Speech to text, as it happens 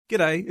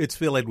G'day, it's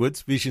Phil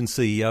Edwards, Vision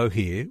CEO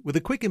here, with a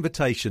quick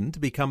invitation to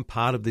become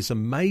part of this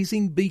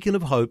amazing beacon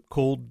of hope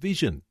called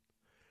Vision.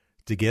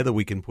 Together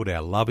we can put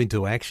our love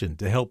into action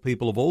to help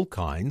people of all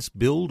kinds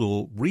build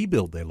or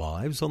rebuild their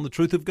lives on the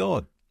truth of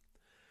God.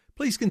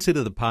 Please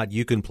consider the part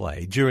you can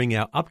play during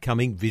our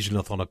upcoming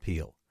Visionathon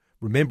appeal,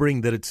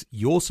 remembering that it's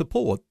your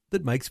support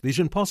that makes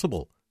Vision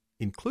possible,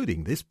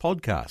 including this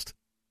podcast.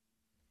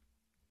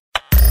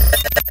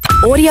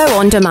 Audio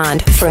on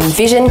demand from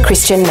Vision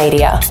Christian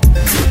Media.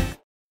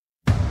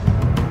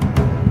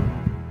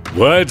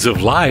 Words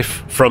of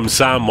life from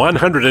Psalm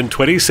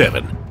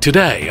 127.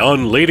 Today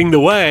on Leading the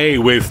Way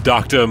with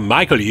Dr.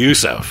 Michael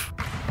Youssef.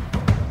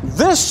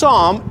 This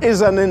psalm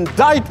is an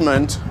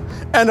indictment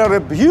and a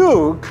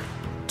rebuke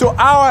to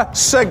our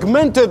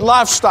segmented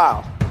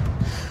lifestyle.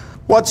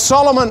 What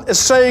Solomon is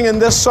saying in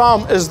this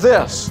psalm is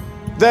this,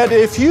 that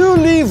if you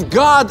leave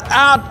God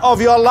out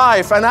of your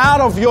life and out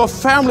of your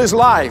family's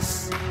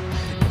life,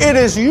 it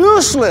is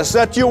useless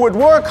that you would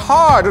work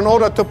hard in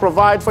order to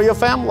provide for your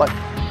family.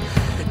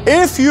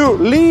 If you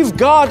leave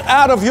God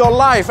out of your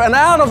life and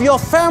out of your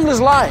family's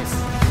life,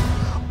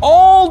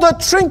 all the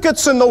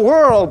trinkets in the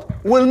world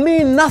will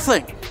mean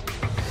nothing.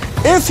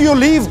 If you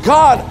leave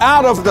God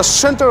out of the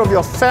center of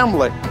your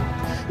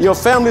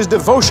family's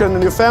devotion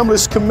and your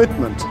family's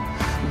commitment,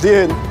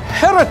 the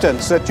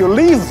inheritance that you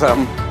leave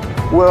them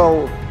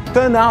will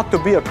turn out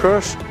to be a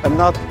curse and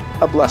not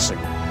a blessing.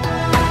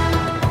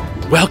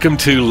 Welcome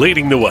to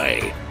Leading the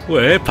Way,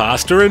 where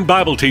pastor and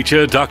Bible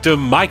teacher Dr.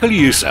 Michael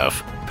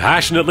Youssef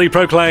passionately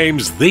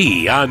proclaims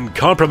the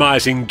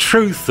uncompromising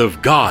truth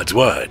of God's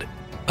Word.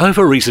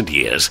 Over recent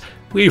years,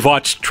 we've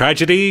watched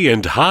tragedy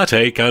and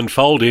heartache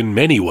unfold in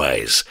many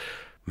ways.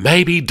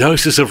 Maybe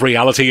doses of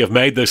reality have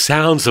made the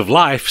sounds of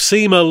life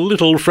seem a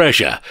little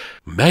fresher,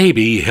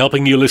 maybe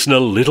helping you listen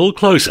a little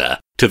closer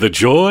to the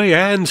joy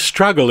and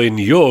struggle in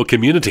your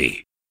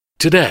community.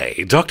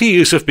 Today, Dr.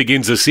 Youssef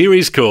begins a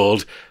series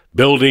called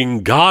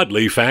Building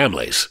Godly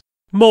Families.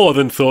 More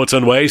than thoughts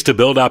on ways to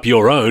build up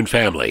your own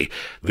family,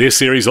 this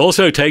series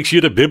also takes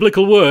you to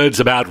biblical words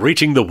about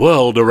reaching the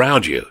world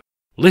around you.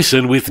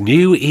 Listen with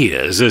new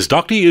ears as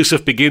Dr.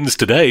 Youssef begins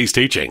today's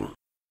teaching.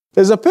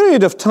 There's a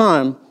period of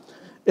time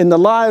in the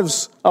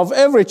lives of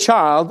every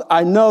child,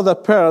 I know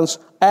that parents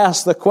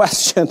ask the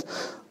question,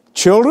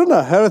 children,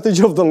 a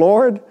heritage of the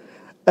Lord?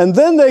 And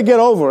then they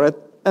get over it,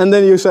 and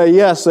then you say,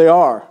 yes, they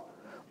are.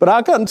 But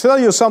I can tell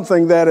you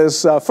something that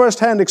is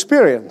first-hand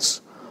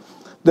experience.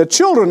 The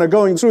children are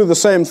going through the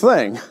same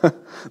thing.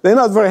 They're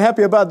not very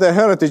happy about their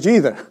heritage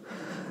either.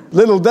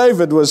 Little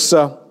David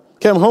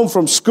came home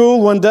from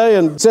school one day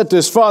and said to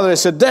his father, he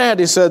said, Dad,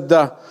 he said,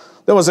 there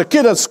was a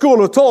kid at school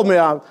who told me,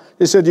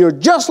 he said, you're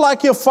just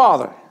like your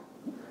father.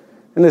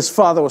 And his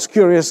father was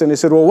curious and he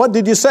said, well, what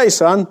did you say,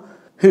 son?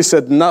 He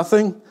said,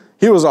 nothing.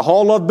 He was a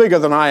whole lot bigger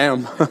than I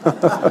am.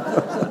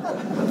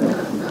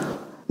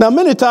 Now,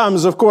 many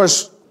times, of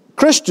course,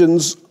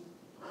 Christians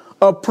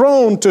are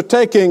prone to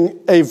taking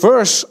a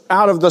verse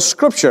out of the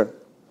Scripture,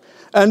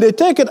 and they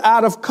take it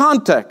out of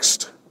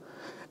context.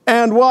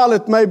 And while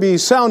it may be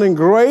sounding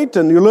great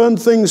and you learn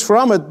things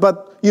from it,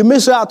 but you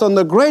miss out on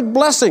the great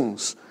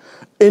blessings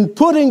in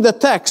putting the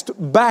text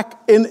back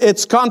in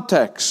its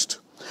context.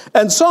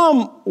 And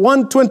Psalm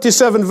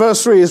 127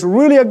 verse 3 is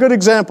really a good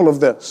example of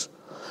this.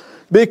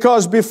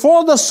 Because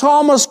before the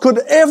psalmist could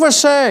ever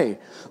say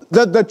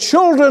that the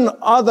children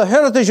are the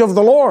heritage of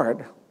the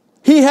Lord,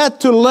 he had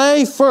to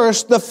lay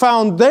first the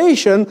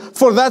foundation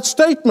for that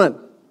statement.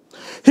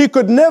 He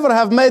could never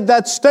have made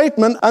that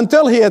statement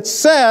until he had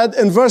said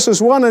in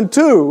verses 1 and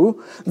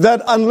 2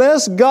 that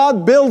unless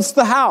God builds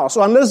the house,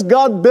 or unless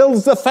God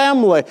builds the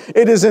family,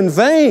 it is in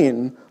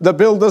vain the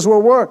builders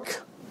will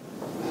work.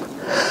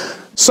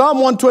 Psalm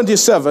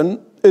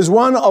 127 is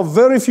one of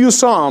very few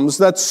psalms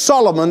that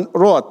Solomon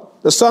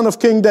wrote, the son of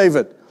King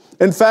David.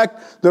 In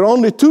fact, there are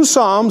only 2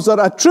 psalms that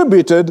are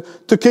attributed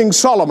to King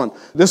Solomon.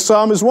 This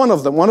psalm is one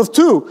of them, one of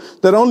 2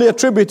 that are only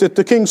attributed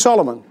to King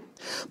Solomon.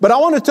 But I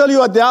want to tell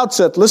you at the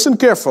outset, listen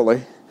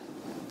carefully.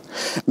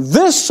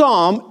 This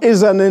psalm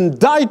is an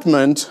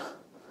indictment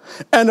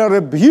and a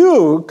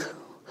rebuke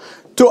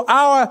to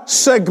our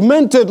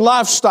segmented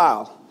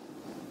lifestyle.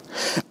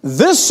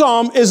 This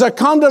psalm is a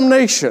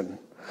condemnation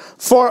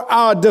for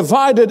our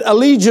divided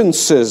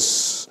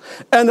allegiances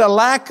and a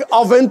lack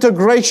of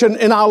integration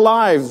in our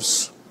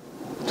lives.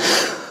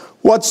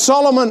 What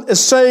Solomon is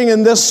saying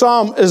in this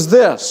psalm is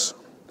this,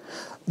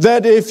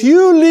 that if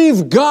you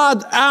leave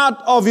God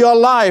out of your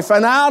life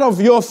and out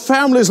of your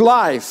family's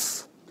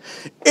life,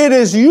 it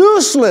is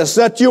useless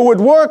that you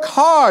would work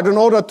hard in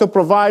order to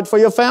provide for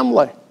your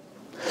family.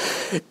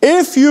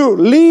 If you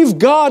leave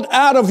God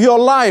out of your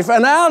life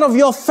and out of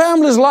your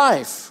family's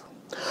life,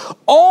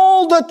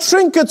 all the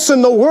trinkets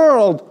in the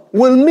world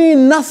will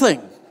mean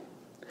nothing.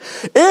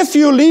 If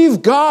you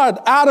leave God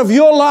out of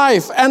your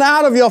life and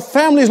out of your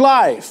family's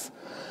life,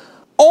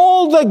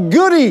 all the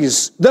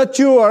goodies that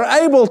you are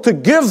able to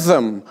give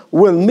them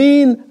will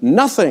mean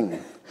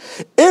nothing.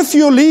 If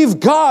you leave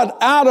God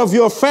out of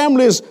your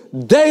family's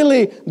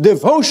daily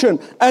devotion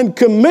and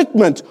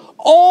commitment,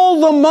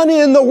 all the money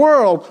in the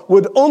world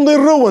would only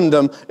ruin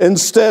them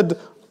instead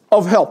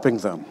of helping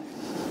them.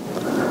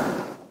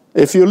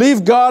 If you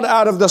leave God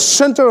out of the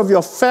center of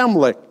your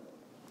family's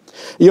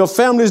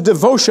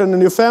devotion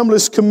and your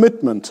family's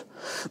commitment,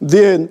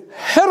 the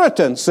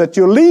inheritance that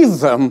you leave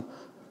them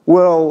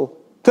will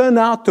turn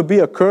out to be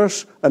a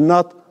curse and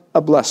not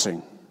a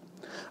blessing.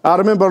 I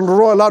remember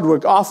Roy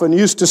Ludwig often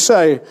used to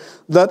say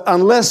that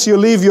unless you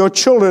leave your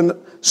children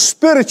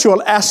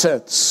spiritual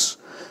assets,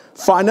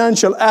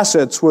 financial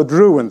assets would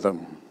ruin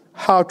them.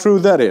 How true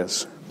that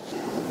is.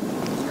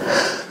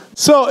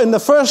 So in the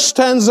first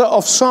stanza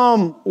of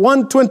Psalm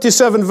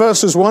 127,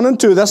 verses 1 and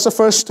 2, that's the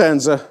first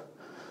stanza,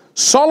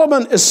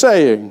 Solomon is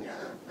saying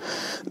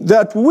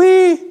that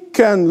we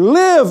can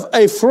live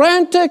a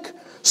frantic,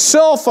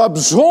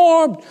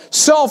 self-absorbed,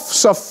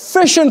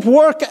 self-sufficient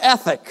work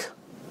ethic.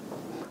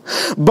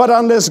 But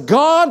unless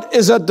God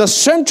is at the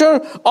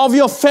center of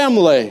your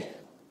family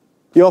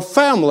will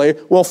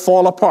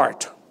fall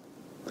apart.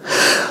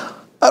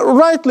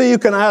 Rightly, you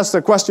can ask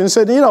the question,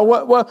 say,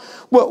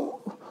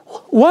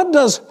 what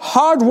does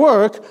hard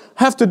work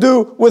have to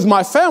do with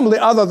my family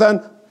other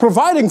than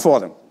providing for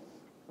them?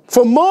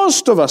 For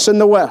most of us in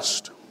the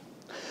West,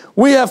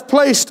 we have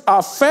placed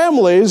our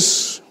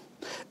families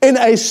in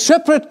a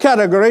separate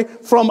category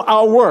from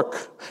our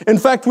work. In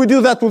fact, we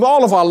do that with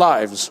all of our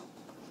lives.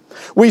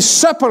 We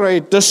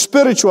separate the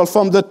spiritual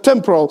from the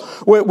temporal.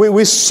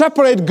 We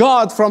separate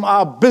God from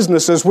our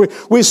businesses.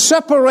 We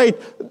separate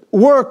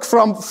work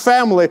from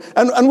family.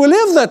 And we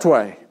live that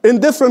way in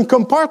different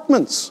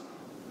compartments.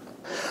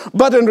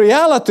 But in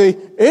reality,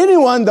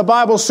 anyone, the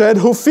Bible said,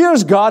 who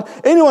fears God,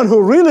 anyone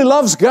who really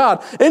loves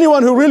God,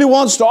 anyone who really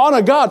wants to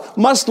honor God,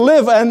 must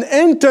live an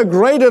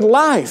integrated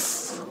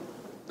life.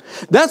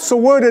 That's the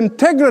word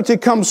integrity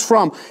comes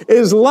from,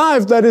 is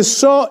life that is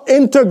so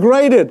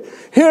integrated.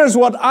 Here's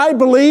what I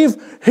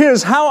believe,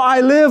 here's how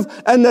I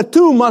live, and the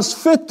two must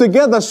fit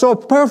together so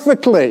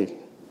perfectly.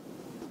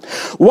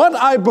 What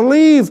I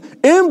believe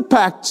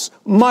impacts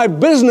my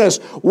business.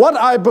 What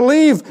I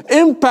believe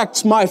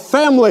impacts my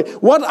family.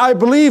 What I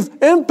believe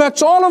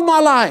impacts all of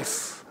my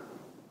life.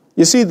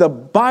 You see, the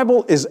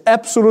Bible is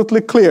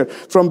absolutely clear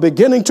from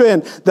beginning to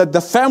end that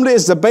the family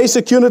is the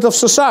basic unit of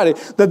society,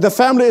 that the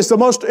family is the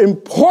most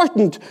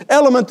important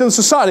element in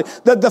society,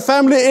 that the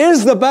family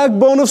is the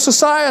backbone of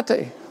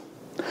society.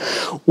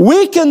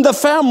 Weaken the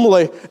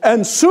family,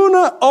 and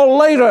sooner or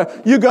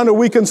later, you're going to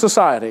weaken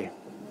society.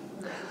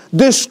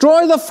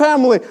 Destroy the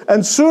family,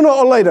 and sooner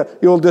or later,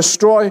 you'll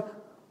destroy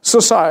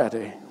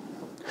society.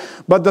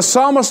 But the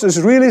psalmist is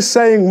really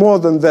saying more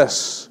than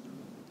this.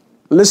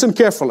 Listen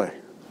carefully.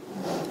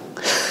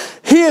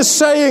 He is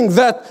saying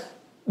that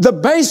the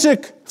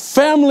basic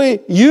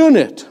family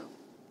unit,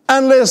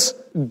 unless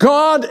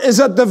God is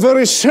at the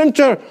very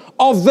center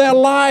of their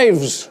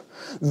lives,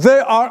 they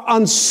are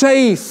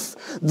unsafe.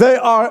 They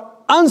are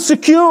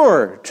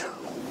unsecured.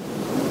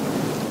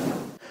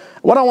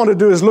 What I want to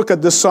do is look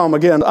at this psalm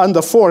again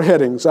under 4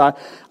 headings. I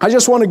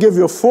just want to give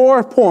you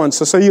 4 points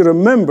so you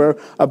remember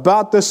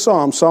about this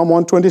psalm, Psalm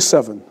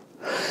 127.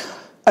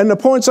 And the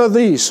points are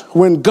these.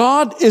 When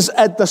God is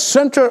at the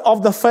center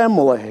of the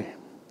family,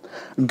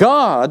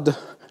 God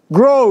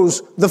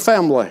grows the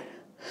family.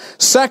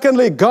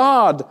 Secondly,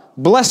 God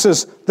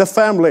blesses the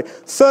family.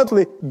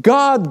 Thirdly,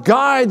 God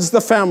guides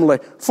the family.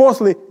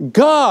 Fourthly,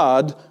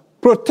 God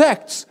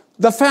protects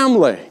the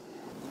family.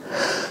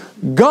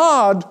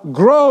 God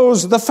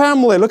grows the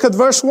family. Look at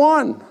verse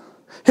 1.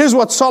 Here's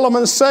what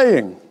Solomon is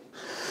saying.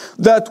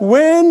 That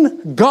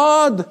when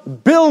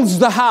God builds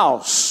the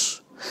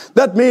house,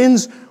 that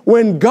means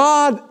when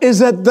God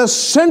is at the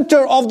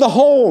center of the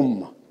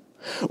home,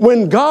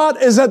 when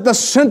God is at the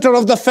center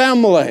of the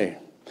family,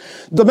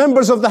 the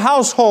members of the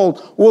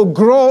household will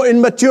grow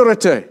in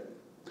maturity.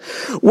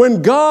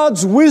 When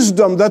God's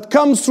wisdom that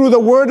comes through the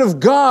Word of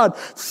God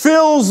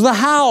fills the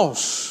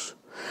house,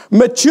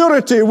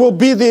 maturity will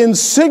be the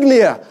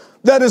insignia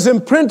that is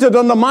imprinted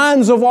on the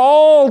minds of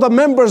all the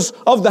members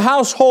of the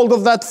household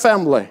of that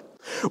family.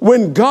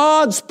 When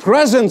God's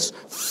presence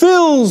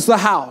fills the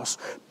house,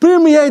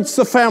 permeates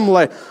the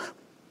family,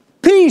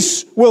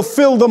 peace will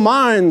fill the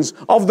minds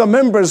of the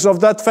members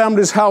of that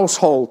family's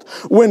household.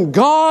 When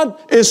God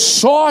is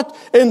sought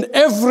in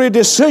every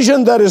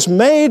decision that is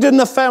made in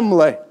the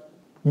family,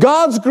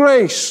 God's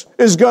grace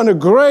is going to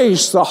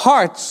grace the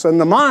hearts and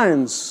the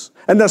minds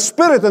and the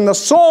spirit and the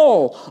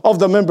soul of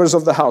the members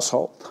of the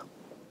household.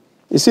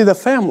 You see, the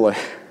family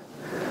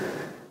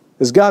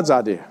is God's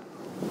idea.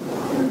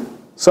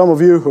 Some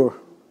of you who are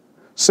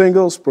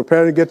singles,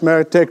 preparing to get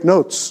married, take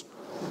notes.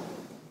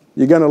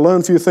 You're going to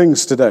learn a few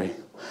things today.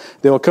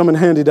 They will come in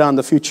handy down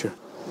the future.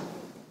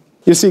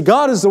 You see,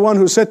 God is the one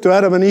who said to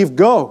Adam and Eve,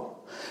 go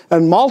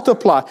and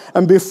multiply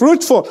and be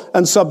fruitful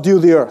and subdue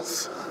the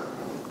earth.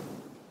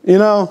 You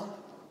know,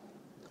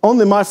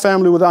 only my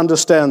family would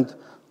understand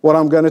what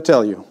I'm going to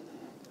tell you.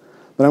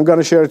 But I'm going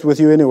to share it with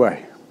you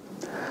anyway.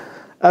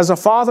 As a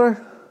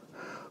father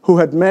who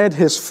had made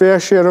his fair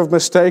share of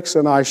mistakes,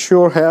 and I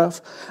sure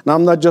have. And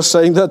I'm not just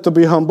saying that to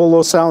be humble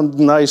or sound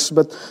nice,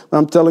 but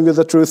I'm telling you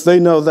the truth. They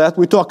know that.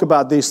 We talk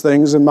about these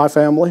things in my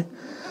family.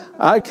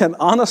 I can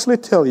honestly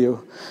tell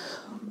you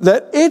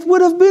that it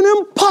would have been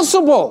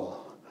impossible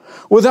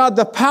without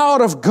the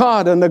power of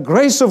God and the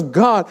grace of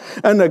God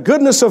and the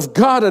goodness of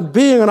God and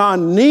being on our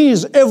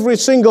knees every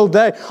single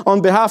day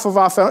on behalf of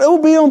our family. It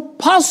would be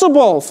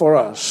impossible for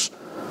us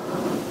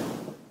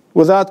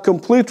without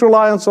complete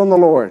reliance on the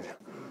Lord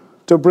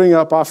to bring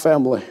up our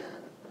family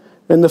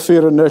in the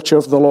fear and nurture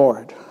of the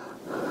Lord.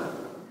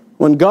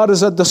 When God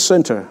is at the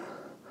center,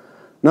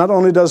 not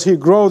only does He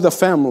grow the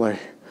family,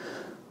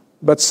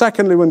 but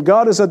secondly, when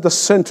God is at the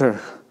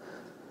center,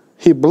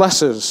 He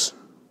blesses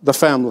the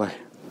family.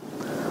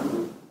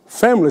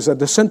 Families are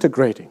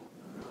disintegrating.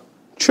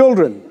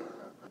 Children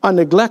are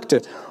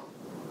neglected.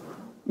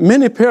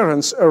 Many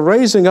parents are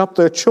raising up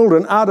their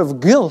children out of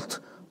guilt,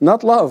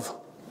 not love.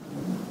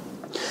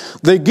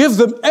 They give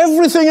them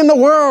everything in the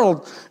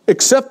world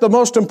except the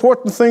most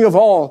important thing of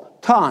all,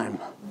 time.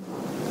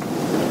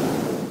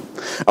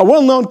 A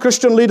well-known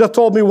Christian leader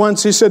told me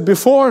once, he said,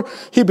 before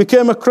he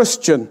became a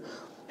Christian,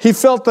 he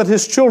felt that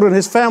his children,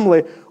 his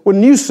family, were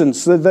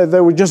nuisance.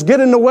 They would just get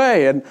in the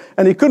way, and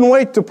he couldn't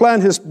wait to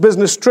plan his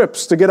business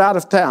trips to get out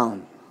of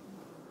town.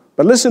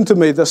 But listen to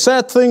me, the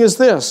sad thing is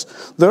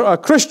this. There are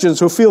Christians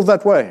who feel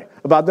that way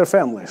about their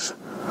families.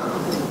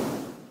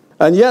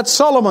 And yet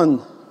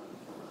Solomon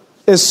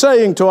is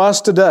saying to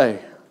us today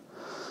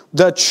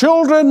that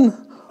children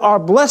are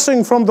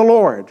blessing from the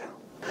Lord.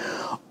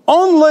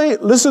 Only,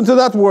 listen to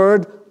that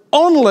word,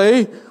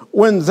 only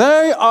when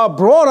they are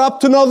brought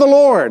up to know the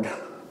Lord.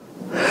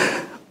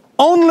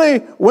 Only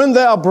when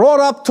they are brought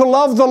up to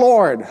love the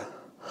Lord.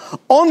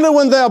 Only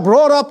when they are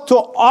brought up to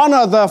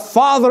honor their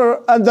father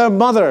and their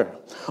mother.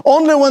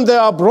 Only when they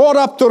are brought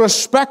up to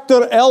respect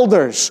their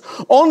elders.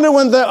 Only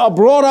when they are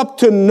brought up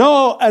to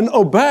know and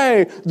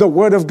obey the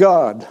Word of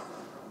God.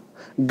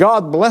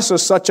 God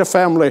blesses such a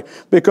family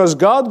because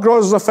God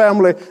grows the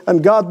family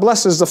and God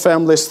blesses the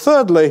families.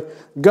 Thirdly,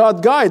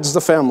 God guides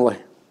the family.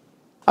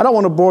 I don't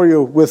want to bore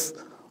you with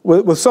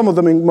some of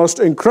the most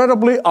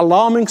incredibly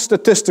alarming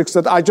statistics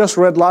that I just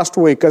read last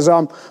week as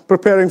I'm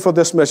preparing for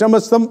this message.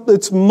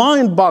 It's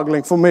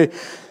mind-boggling for me.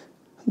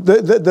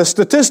 The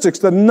statistics,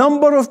 the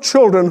number of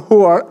children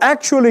who are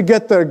actually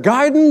get their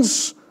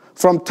guidance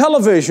from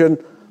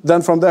television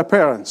than from their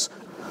parents.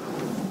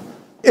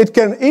 It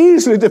can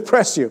easily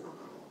depress you.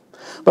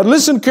 But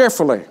listen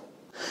carefully.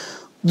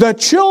 The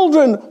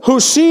children who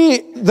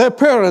see their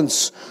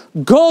parents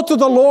go to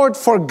the Lord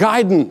for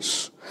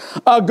guidance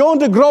are going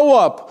to grow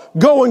up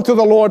going to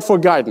the Lord for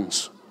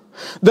guidance.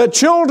 The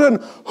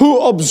children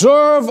who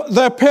observe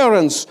their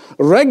parents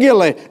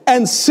regularly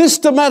and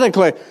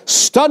systematically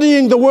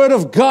studying the Word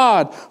of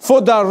God for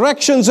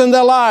directions in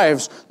their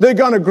lives, they're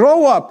going to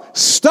grow up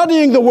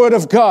studying the Word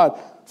of God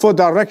for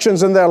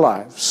directions in their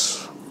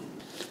lives.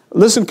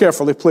 Listen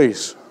carefully,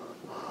 please.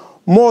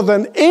 More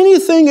than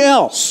anything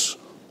else,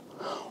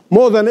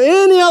 more than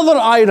any other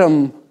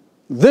item,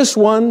 this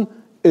one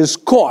is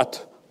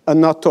caught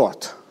and not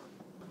taught.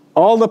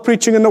 All the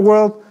preaching in the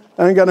world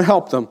ain't going to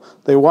help them.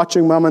 They're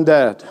watching mom and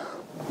dad.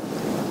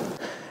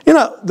 You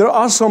know, there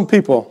are some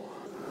people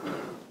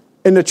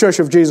in the Church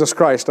of Jesus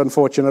Christ,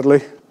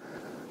 unfortunately,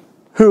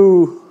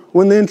 who,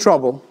 when they're in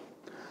trouble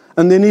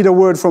and they need a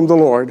word from the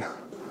Lord,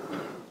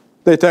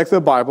 they take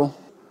their Bible,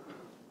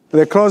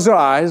 they close their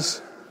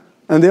eyes,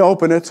 and they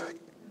open it,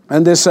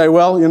 and they say,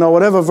 well, you know,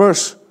 whatever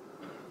verse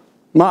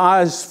my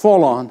eyes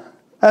fall on,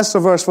 that's the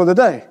verse for the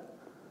day.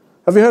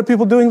 Have you heard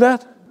people doing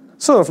that?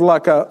 Sort of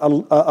like a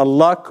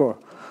luck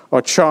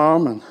or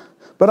charm.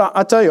 But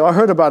I tell you, I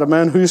heard about a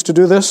man who used to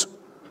do this.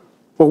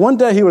 Well, one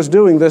day he was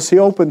doing this. He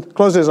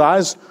closed his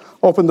eyes,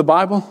 opened the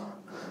Bible,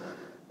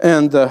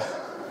 and the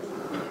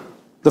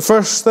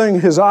first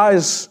thing his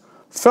eyes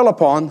fell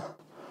upon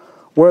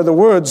were the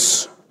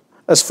words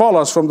as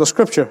follows from the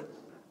Scripture.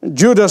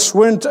 Judas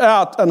went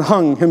out and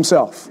hung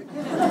himself.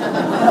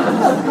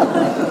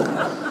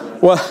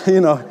 Well, you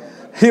know,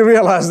 he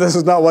realized this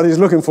is not what he's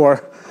looking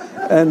for.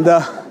 And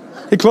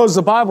he closed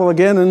the Bible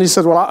again, and he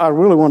said, well, I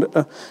really want to,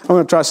 I'm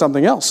going to try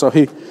something else. So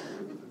he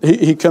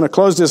kind of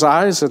closed his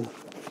eyes and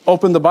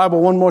opened the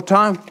Bible one more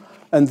time,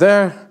 and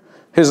there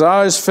his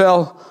eyes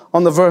fell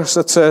on the verse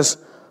that says,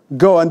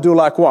 go and do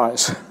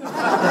likewise.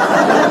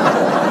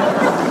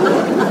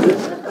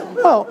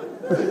 Well,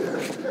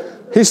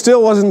 he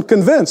still wasn't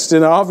convinced, you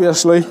know,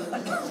 obviously.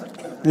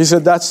 He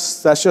said,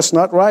 that's just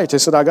not right. He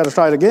said, I got to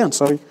try it again.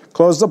 So he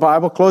closed the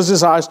Bible, closed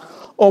his eyes,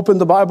 opened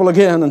the Bible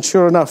again, and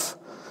sure enough,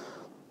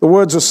 the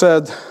words are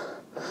said,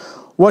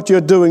 what you're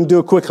doing,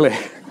 do quickly.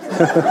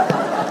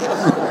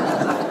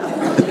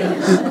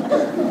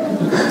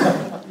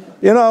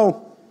 You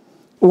know,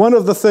 one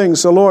of the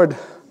things the Lord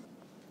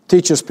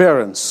teaches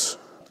parents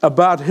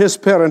about His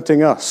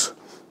parenting us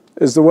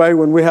is the way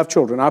when we have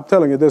children. I'm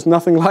telling you, there's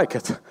nothing like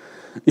it.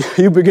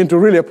 You begin to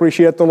really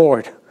appreciate the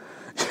Lord.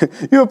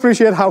 You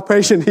appreciate how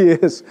patient He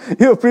is.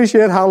 You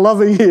appreciate how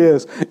loving He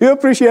is. You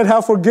appreciate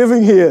how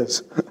forgiving He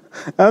is.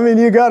 I mean,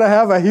 you got to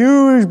have a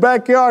huge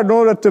backyard in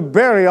order to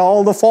bury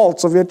all the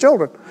faults of your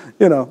children,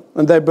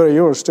 and they bury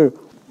yours too.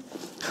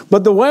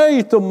 But the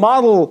way to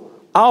model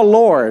our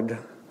Lord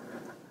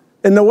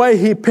in the way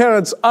He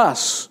parents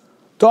us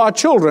to our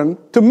children,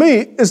 to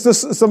me, is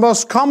the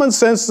most common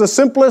sense, the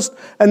simplest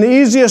and the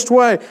easiest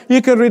way.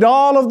 You can read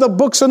all of the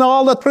books and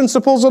all the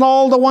principles and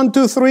all the 1,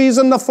 2, 3s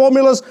and the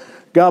formulas.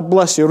 God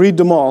bless you, read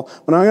them all.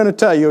 But I'm going to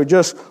tell you,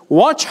 just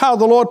watch how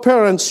the Lord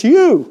parents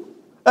you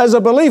as a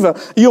believer.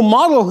 You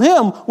model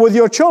Him with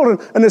your children,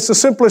 and it's the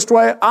simplest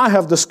way I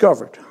have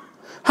discovered.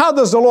 How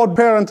does the Lord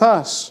parent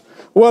us?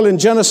 Well, in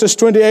Genesis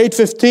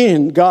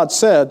 28:15, God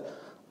said,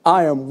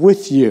 I am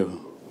with you.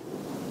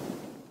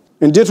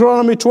 In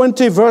Deuteronomy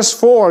 20, verse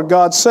 4,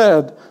 God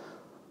said,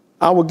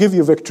 I will give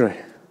you victory.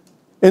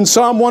 In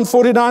Psalm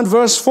 149,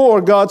 verse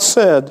 4, God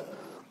said,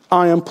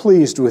 I am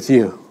pleased with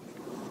you.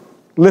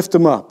 Lift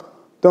them up.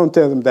 Don't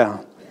tear them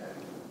down.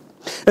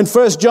 In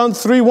 1 John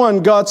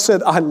 3:1, God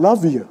said, I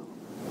love you.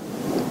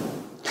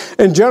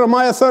 In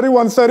Jeremiah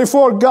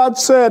 31:34, God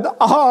said,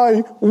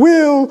 I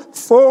will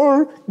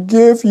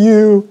forgive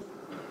you.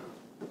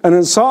 And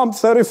in Psalm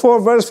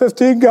 34, verse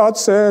 15, God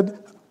said,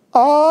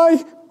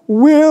 I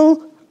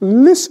will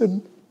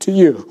listen to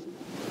you.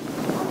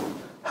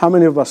 How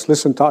many of us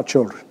listen to our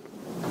children?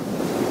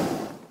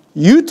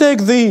 You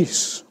take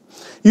these.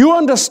 You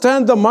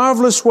understand the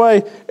marvelous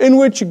way in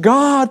which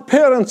God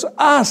parents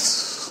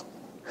us.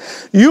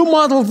 You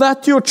model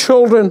that to your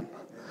children,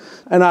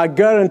 and I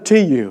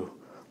guarantee you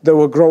they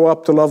will grow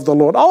up to love the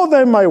Lord. Oh,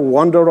 they may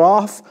wander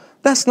off.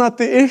 That's not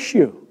the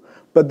issue.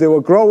 But they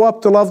will grow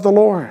up to love the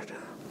Lord.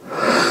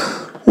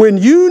 When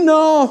you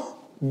know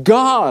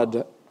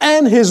God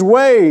and His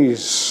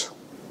ways,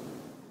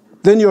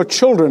 then your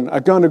children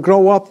are going to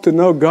grow up to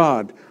know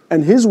God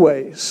and His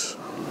ways.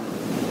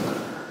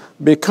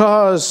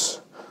 Because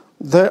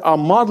they are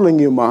modeling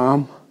you,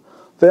 Mom.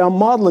 They are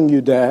modeling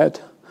you, Dad.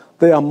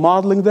 They are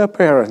modeling their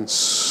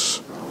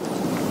parents.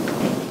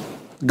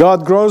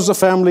 God grows the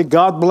family.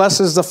 God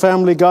blesses the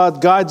family.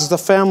 God guides the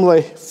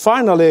family.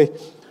 Finally,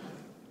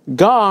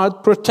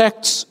 God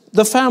protects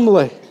the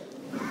family.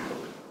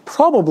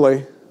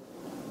 Probably,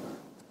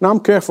 now I'm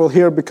careful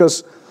here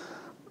because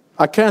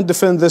I can't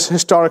defend this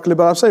historically,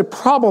 but I'll say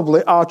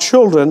probably our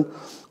children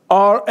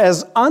are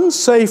as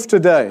unsafe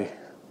today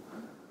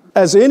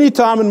as any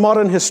time in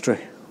modern history.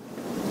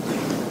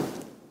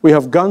 We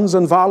have guns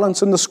and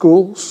violence in the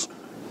schools.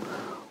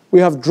 We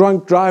have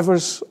drunk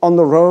drivers on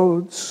the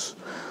roads.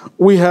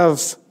 We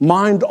have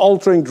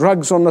mind-altering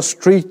drugs on the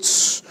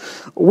streets.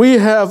 We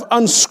have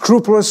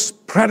unscrupulous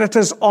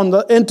predators on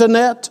the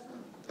internet.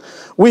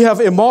 We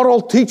have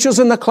immoral teachers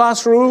in the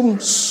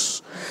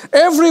classrooms.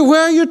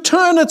 Everywhere you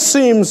turn, it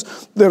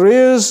seems, there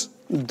is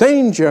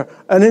danger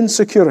and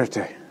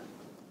insecurity.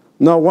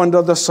 No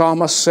wonder the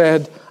psalmist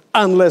said,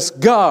 unless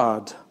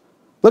God,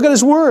 look at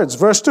his words,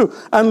 verse 2,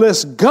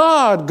 unless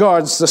God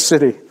guards the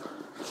city,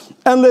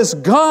 unless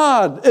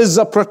God is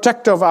the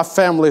protector of our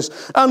families,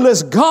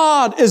 unless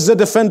God is the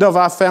defender of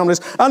our families,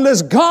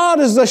 unless God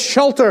is the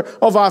shelter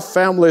of our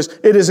families,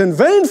 it is in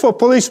vain for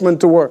policemen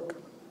to work.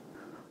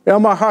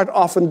 My heart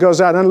often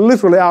goes out, and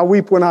literally I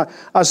weep when I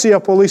see a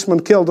policeman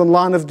killed in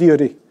line of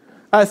duty.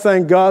 I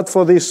thank God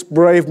for these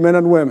brave men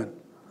and women.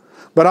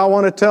 But I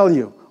want to tell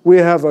you, we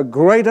have a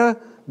greater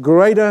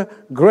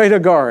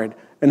guard,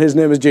 and His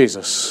name is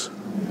Jesus.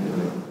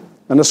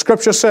 And the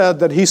Scripture said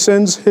that He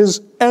sends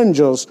His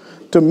angels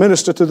to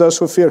minister to those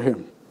who fear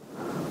Him.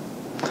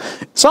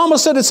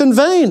 Psalmist said it's in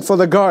vain for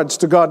the guards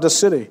to guard the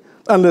city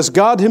unless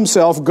God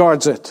Himself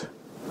guards it.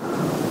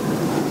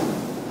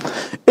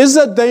 Is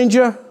that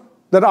danger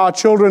that our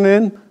children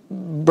in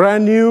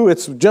brand new,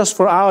 it's just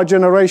for our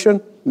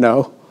generation?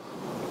 No,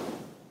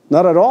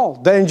 not at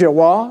all. Danger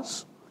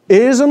was,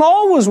 is, and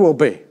always will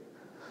be.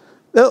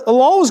 They're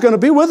always going to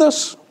be with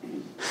us.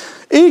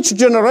 Each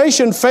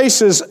generation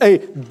faces a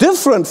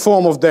different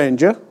form of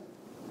danger.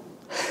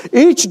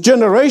 Each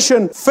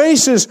generation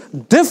faces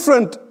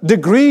different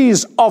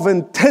degrees of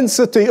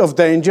intensity of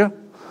danger.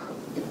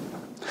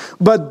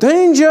 But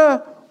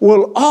danger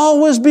will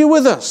always be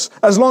with us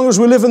as long as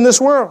we live in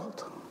this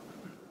world.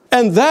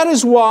 And that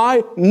is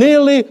why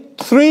nearly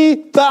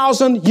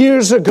 3,000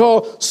 years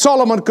ago,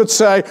 Solomon could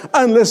say,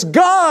 unless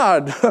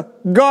God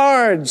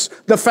guards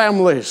the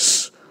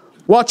families,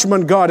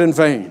 watchmen guard in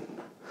vain.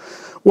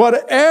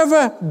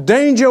 Whatever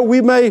danger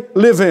we may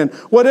live in,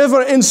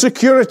 whatever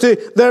insecurity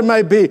there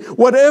may be,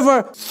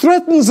 whatever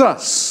threatens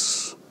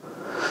us,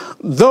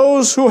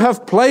 those who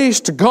have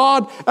placed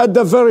God at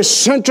the very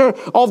center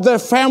of their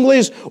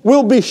families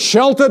will be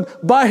sheltered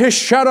by His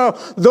shadow.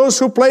 Those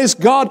who place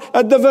God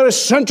at the very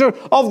center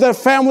of their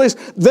families,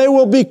 they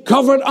will be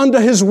covered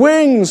under His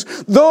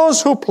wings.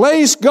 Those who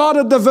place God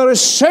at the very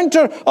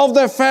center of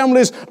their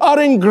families are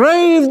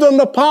engraved on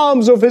the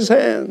palms of His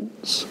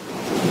hands.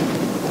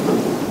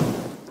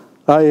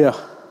 I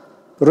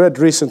read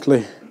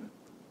recently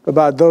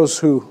about those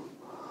who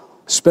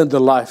spend their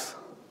life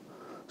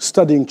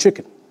studying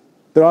chicken.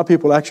 There are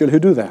people actually who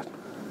do that.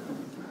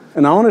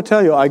 And I want to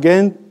tell you, I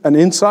gained an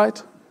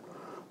insight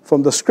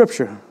from the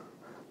Scripture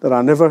that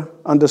I never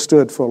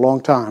understood for a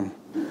long time.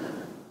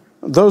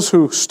 Those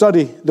who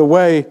study the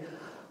way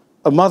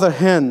a mother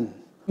hen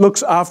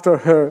looks after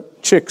her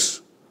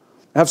chicks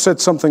have said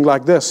something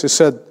like this. He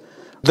said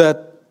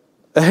that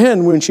a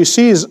hen, when she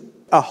sees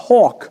a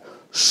hawk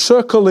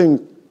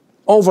circling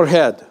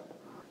overhead,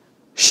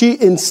 she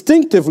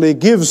instinctively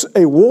gives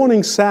a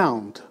warning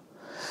sound,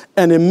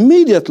 and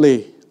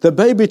immediately the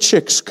baby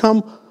chicks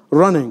come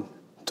running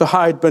to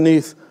hide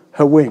beneath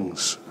her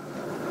wings.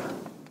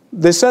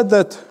 They said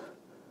that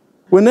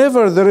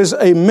whenever there is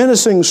a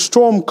menacing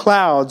storm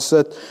clouds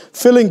that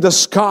filling the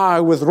sky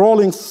with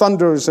rolling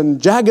thunders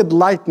and jagged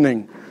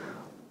lightning,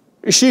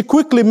 she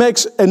quickly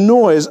makes a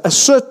noise, a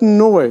certain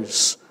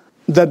noise,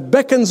 that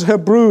beckons her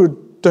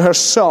brood to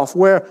herself,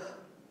 where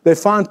they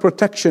find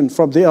protection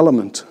from the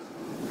element.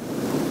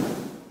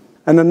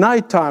 And at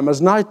nighttime,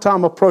 as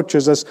nighttime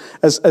approaches, as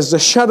the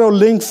shadow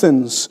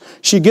lengthens,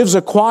 she gives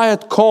a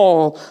quiet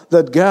call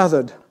that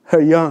gathered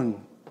her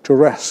young to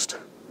rest.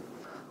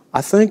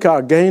 I think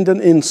I gained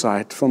an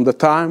insight from the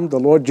time the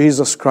Lord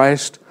Jesus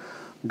Christ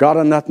got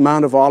on that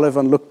Mount of Olives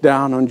and looked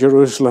down on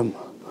Jerusalem,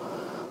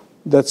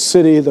 that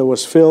city that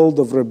was filled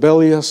of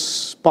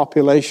rebellious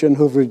population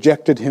who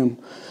rejected him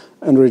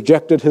and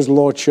rejected his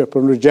lordship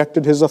and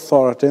rejected his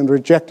authority and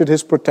rejected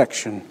his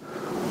protection.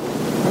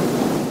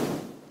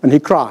 And he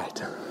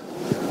cried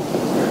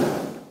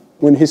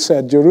when he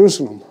said,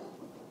 "Jerusalem,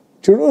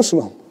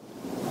 Jerusalem,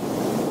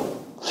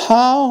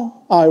 how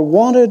I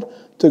wanted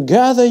to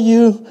gather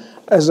you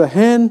as a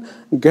hen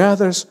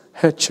gathers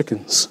her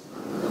chickens.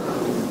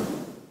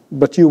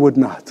 But you would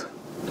not.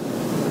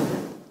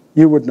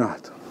 You would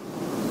not."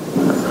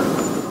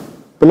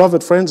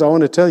 Beloved friends, I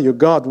want to tell you,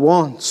 God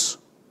wants.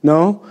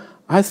 No,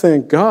 I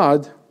think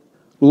God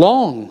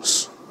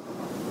longs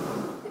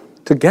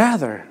to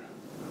gather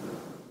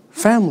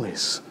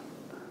families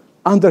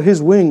under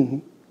his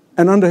wing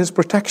and under his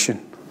protection.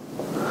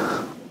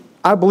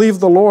 I believe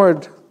the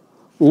Lord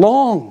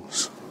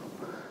longs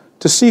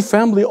to see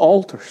family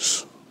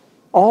altars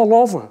all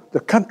over the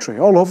country,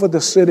 all over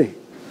the city.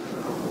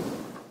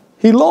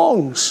 He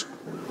longs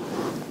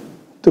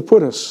to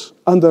put us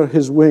under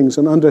his wings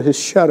and under his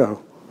shadow.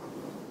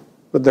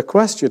 But the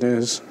question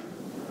is,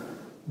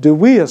 do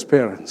we as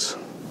parents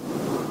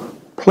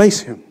place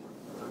him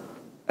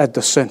at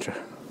the center?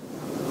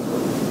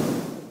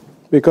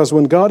 Because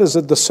when God is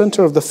at the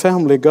center of the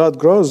family, God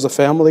grows the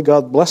family,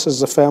 God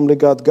blesses the family,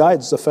 God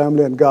guides the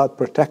family, and God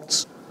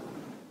protects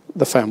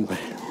the family.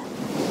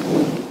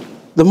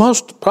 The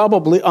most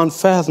probably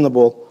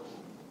unfathomable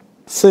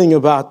thing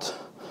about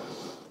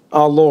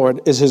our Lord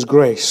is his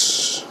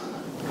grace.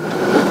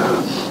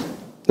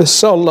 It's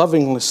so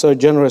lovingly, so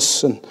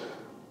generous,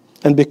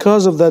 and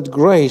because of that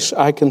grace,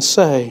 I can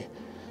say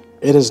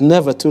it is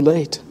never too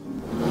late.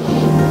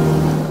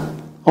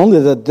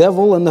 Only the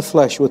devil and the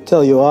flesh would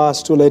tell you,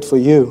 it's too late for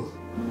you.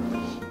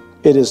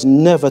 It is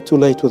never too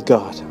late with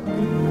God.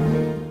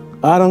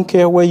 I don't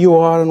care where you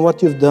are and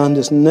what you've done,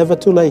 it's never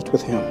too late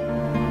with him.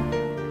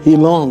 He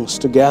longs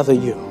to gather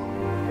you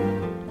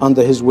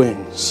under his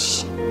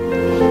wings.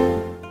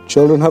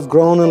 Children have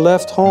grown and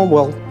left home.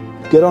 Well,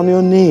 get on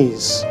your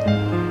knees,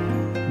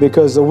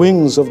 because the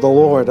wings of the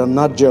Lord are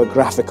not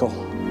geographical.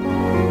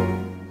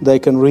 They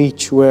can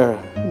reach where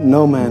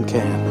no man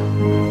can.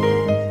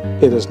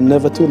 It is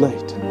never too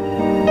late.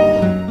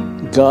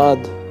 God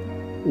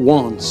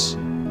wants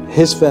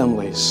his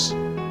families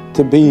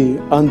to be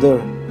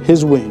under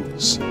his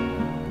wings,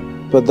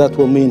 but that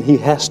will mean he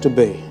has to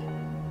be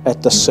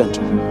at the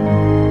center.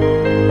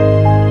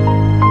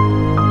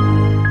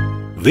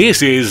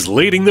 This is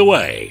Leading the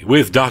Way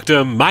with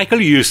Dr.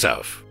 Michael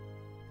Youssef.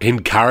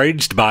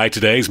 Encouraged by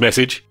today's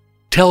message?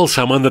 Tell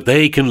someone that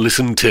they can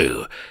listen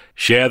to.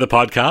 Share the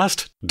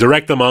podcast,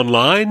 direct them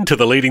online to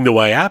the Leading the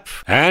Way app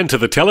and to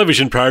the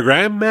television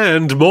program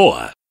and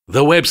more.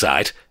 The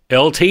website,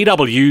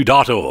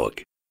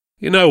 ltw.org.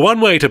 You know,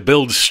 one way to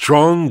build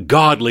strong,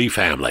 godly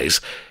families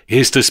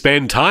is to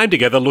spend time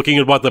together looking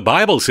at what the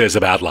Bible says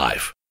about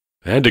life.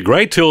 And a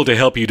great tool to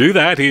help you do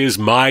that is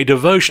My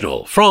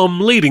Devotional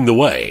from Leading the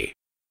Way.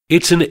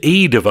 It's an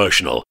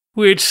e-devotional,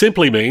 which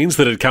simply means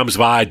that it comes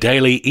via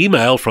daily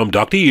email from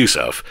Dr.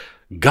 Youssef,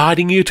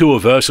 guiding you to a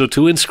verse or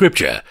two in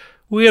Scripture,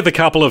 with a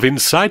couple of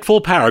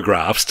insightful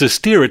paragraphs to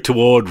steer it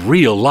toward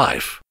real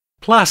life.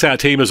 Plus, our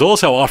team is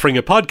also offering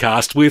a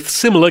podcast with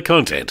similar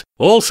content,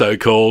 also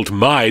called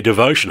My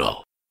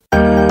Devotional.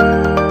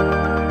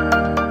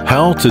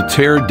 How to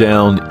Tear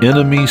Down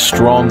Enemy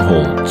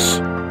Strongholds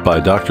by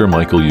Dr.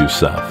 Michael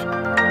Youssef.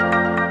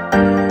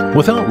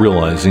 Without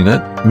realizing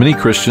it, many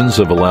Christians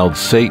have allowed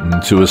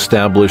Satan to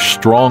establish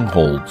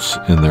strongholds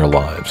in their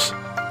lives.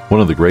 One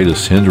of the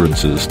greatest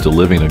hindrances to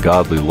living a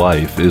godly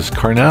life is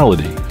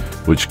carnality,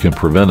 which can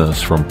prevent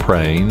us from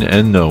praying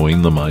and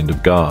knowing the mind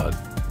of God.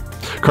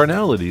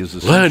 Carnality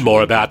is Learn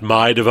more about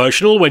My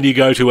Devotional when you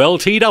go to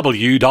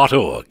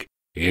ltw.org.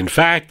 In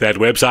fact, that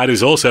website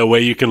is also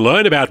where you can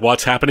learn about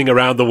what's happening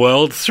around the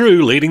world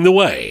through Leading the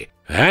Way,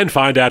 and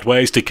find out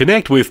ways to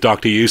connect with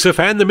Dr. Youssef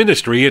and the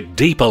ministry at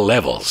deeper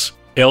levels.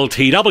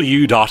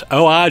 ltw.org.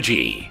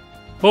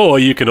 Or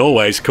you can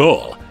always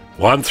call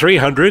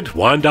 1300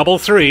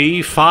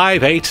 133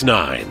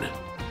 589.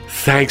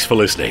 Thanks for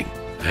listening,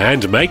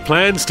 and make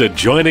plans to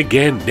join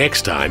again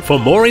next time for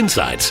more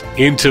insights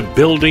into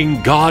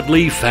building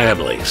godly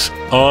families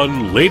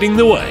on Leading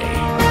the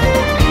Way.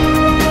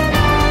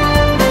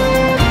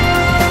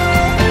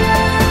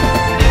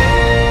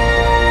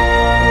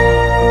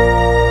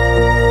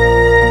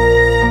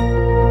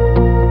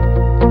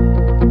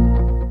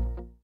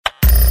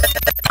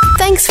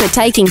 Thanks for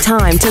taking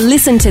time to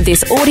listen to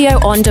this audio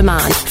on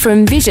demand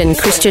from Vision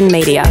Christian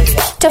Media.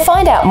 To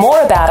find out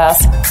more about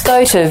us,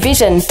 go to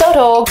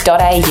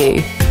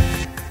vision.org.au.